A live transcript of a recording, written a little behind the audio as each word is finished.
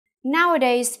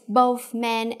Nowadays, both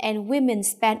men and women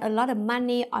spend a lot of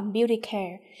money on beauty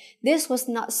care. This was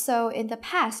not so in the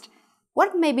past.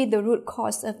 What may be the root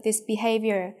cause of this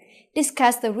behavior?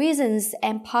 Discuss the reasons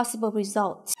and possible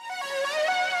results.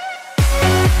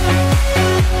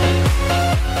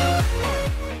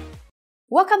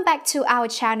 Welcome back to our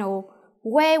channel,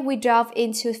 where we delve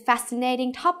into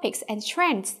fascinating topics and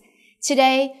trends.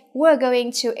 Today, we're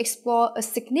going to explore a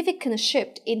significant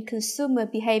shift in consumer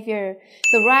behavior,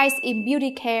 the rise in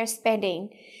beauty care spending.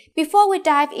 Before we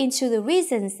dive into the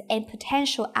reasons and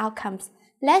potential outcomes,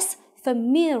 let's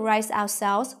familiarize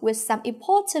ourselves with some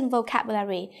important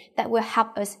vocabulary that will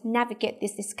help us navigate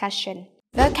this discussion.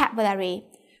 Vocabulary.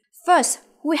 First,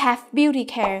 we have beauty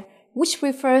care, which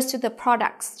refers to the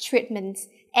products, treatments,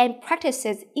 and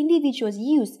practices individuals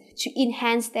use to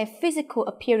enhance their physical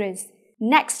appearance.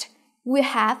 Next, we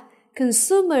have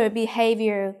consumer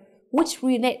behavior, which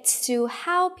relates to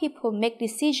how people make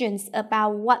decisions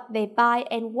about what they buy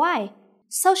and why.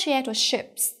 Societal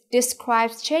shifts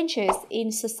describes changes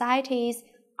in societies,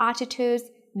 attitudes,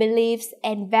 beliefs,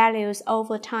 and values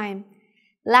over time.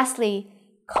 Lastly,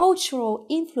 cultural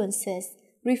influences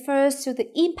refers to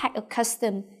the impact of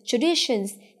custom,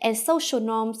 traditions, and social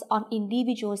norms on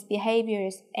individuals'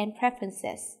 behaviors and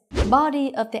preferences.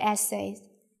 Body of the essays.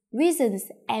 Reasons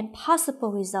and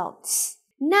possible results.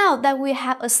 Now that we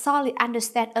have a solid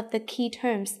understanding of the key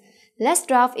terms, let's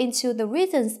delve into the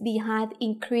reasons behind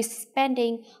increased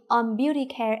spending on beauty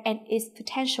care and its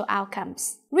potential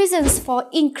outcomes. Reasons for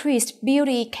increased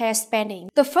beauty care spending.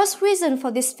 The first reason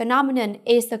for this phenomenon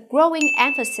is the growing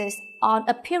emphasis on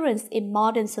appearance in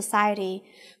modern society.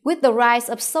 With the rise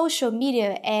of social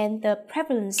media and the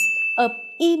prevalence of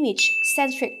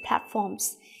image-centric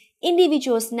platforms,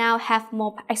 individuals now have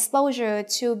more exposure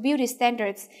to beauty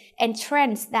standards and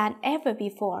trends than ever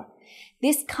before.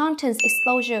 This content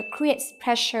exposure creates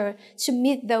pressure to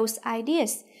meet those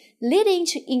ideas, leading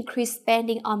to increased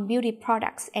spending on beauty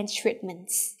products and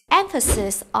treatments.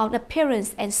 Emphasis on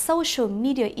appearance and social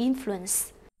media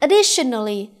influence.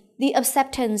 Additionally, the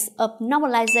acceptance of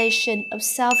normalization of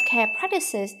self-care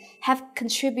practices have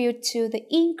contributed to the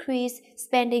increased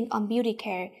spending on beauty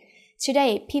care.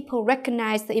 Today, people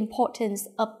recognize the importance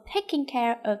of taking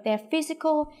care of their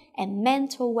physical and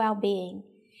mental well-being.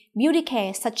 Beauty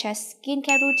care, such as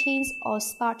skincare routines or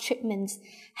spa treatments,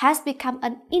 has become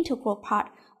an integral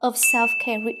part of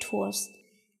self-care rituals.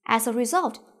 As a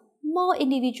result, more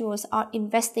individuals are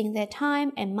investing their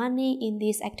time and money in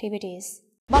these activities.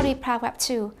 Body Paragraph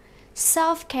 2.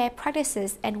 Self-care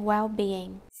practices and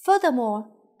well-being. Furthermore,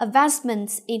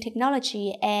 advancements in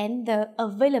technology and the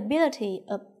availability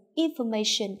of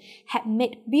information have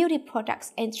made beauty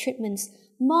products and treatments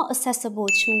more accessible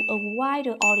to a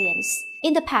wider audience.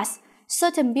 In the past,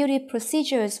 certain beauty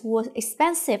procedures were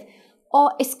expensive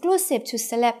or exclusive to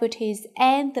celebrities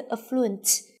and the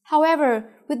affluent. However,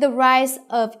 with the rise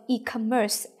of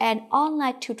e-commerce and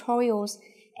online tutorials,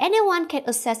 anyone can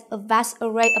access a vast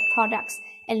array of products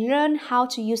and learn how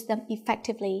to use them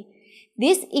effectively.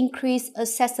 This increased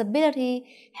accessibility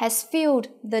has fueled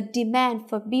the demand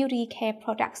for beauty care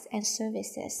products and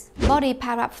services. Body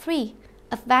Paragraph 3.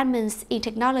 Advancements in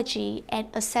technology and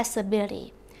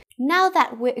accessibility. Now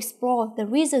that we explore the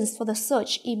reasons for the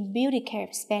surge in beauty care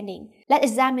spending, let's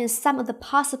examine some of the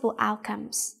possible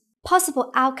outcomes.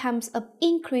 Possible outcomes of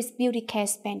increased beauty care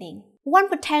spending. One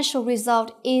potential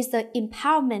result is the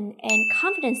empowerment and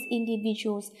confidence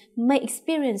individuals may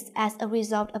experience as a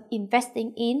result of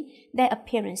investing in their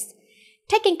appearance.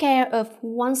 Taking care of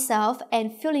oneself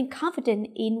and feeling confident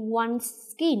in one's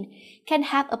skin can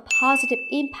have a positive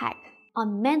impact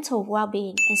on mental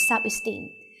well-being and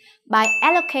self-esteem. By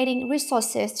allocating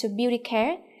resources to beauty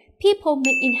care, people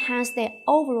may enhance their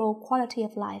overall quality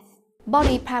of life.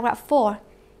 Body Paragraph 4.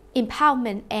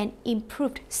 Empowerment and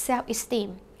improved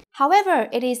self-esteem. However,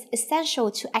 it is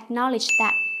essential to acknowledge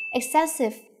that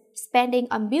excessive spending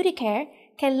on beauty care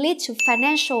can lead to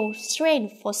financial strain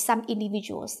for some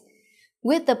individuals.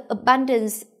 With the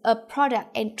abundance of products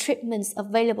and treatments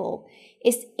available,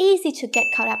 it's easy to get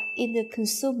caught up in the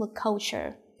consumer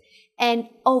culture and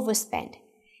overspend.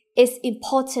 It's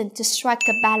important to strike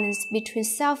a balance between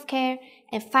self-care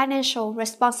and financial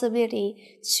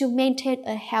responsibility to maintain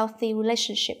a healthy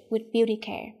relationship with beauty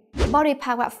care. Body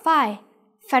Paragraph 5.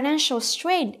 Financial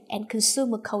strain and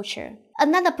consumer culture.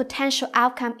 Another potential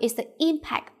outcome is the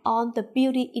impact on the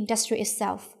beauty industry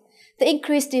itself. The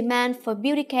increased demand for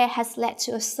beauty care has led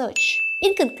to a surge.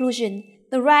 In conclusion,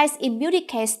 the rise in beauty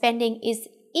care spending is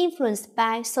influenced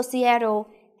by societal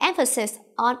emphasis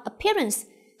on appearance,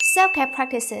 self-care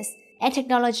practices, and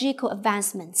technological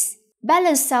advancements.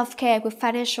 Balance self-care with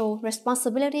financial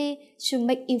responsibility to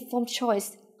make informed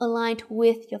choice aligned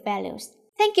with your values.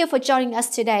 Thank you for joining us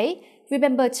today.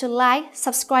 Remember to like,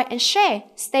 subscribe, and share.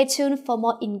 Stay tuned for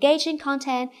more engaging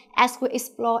content as we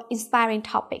explore inspiring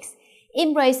topics.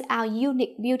 Embrace our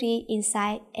unique beauty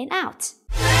inside and out.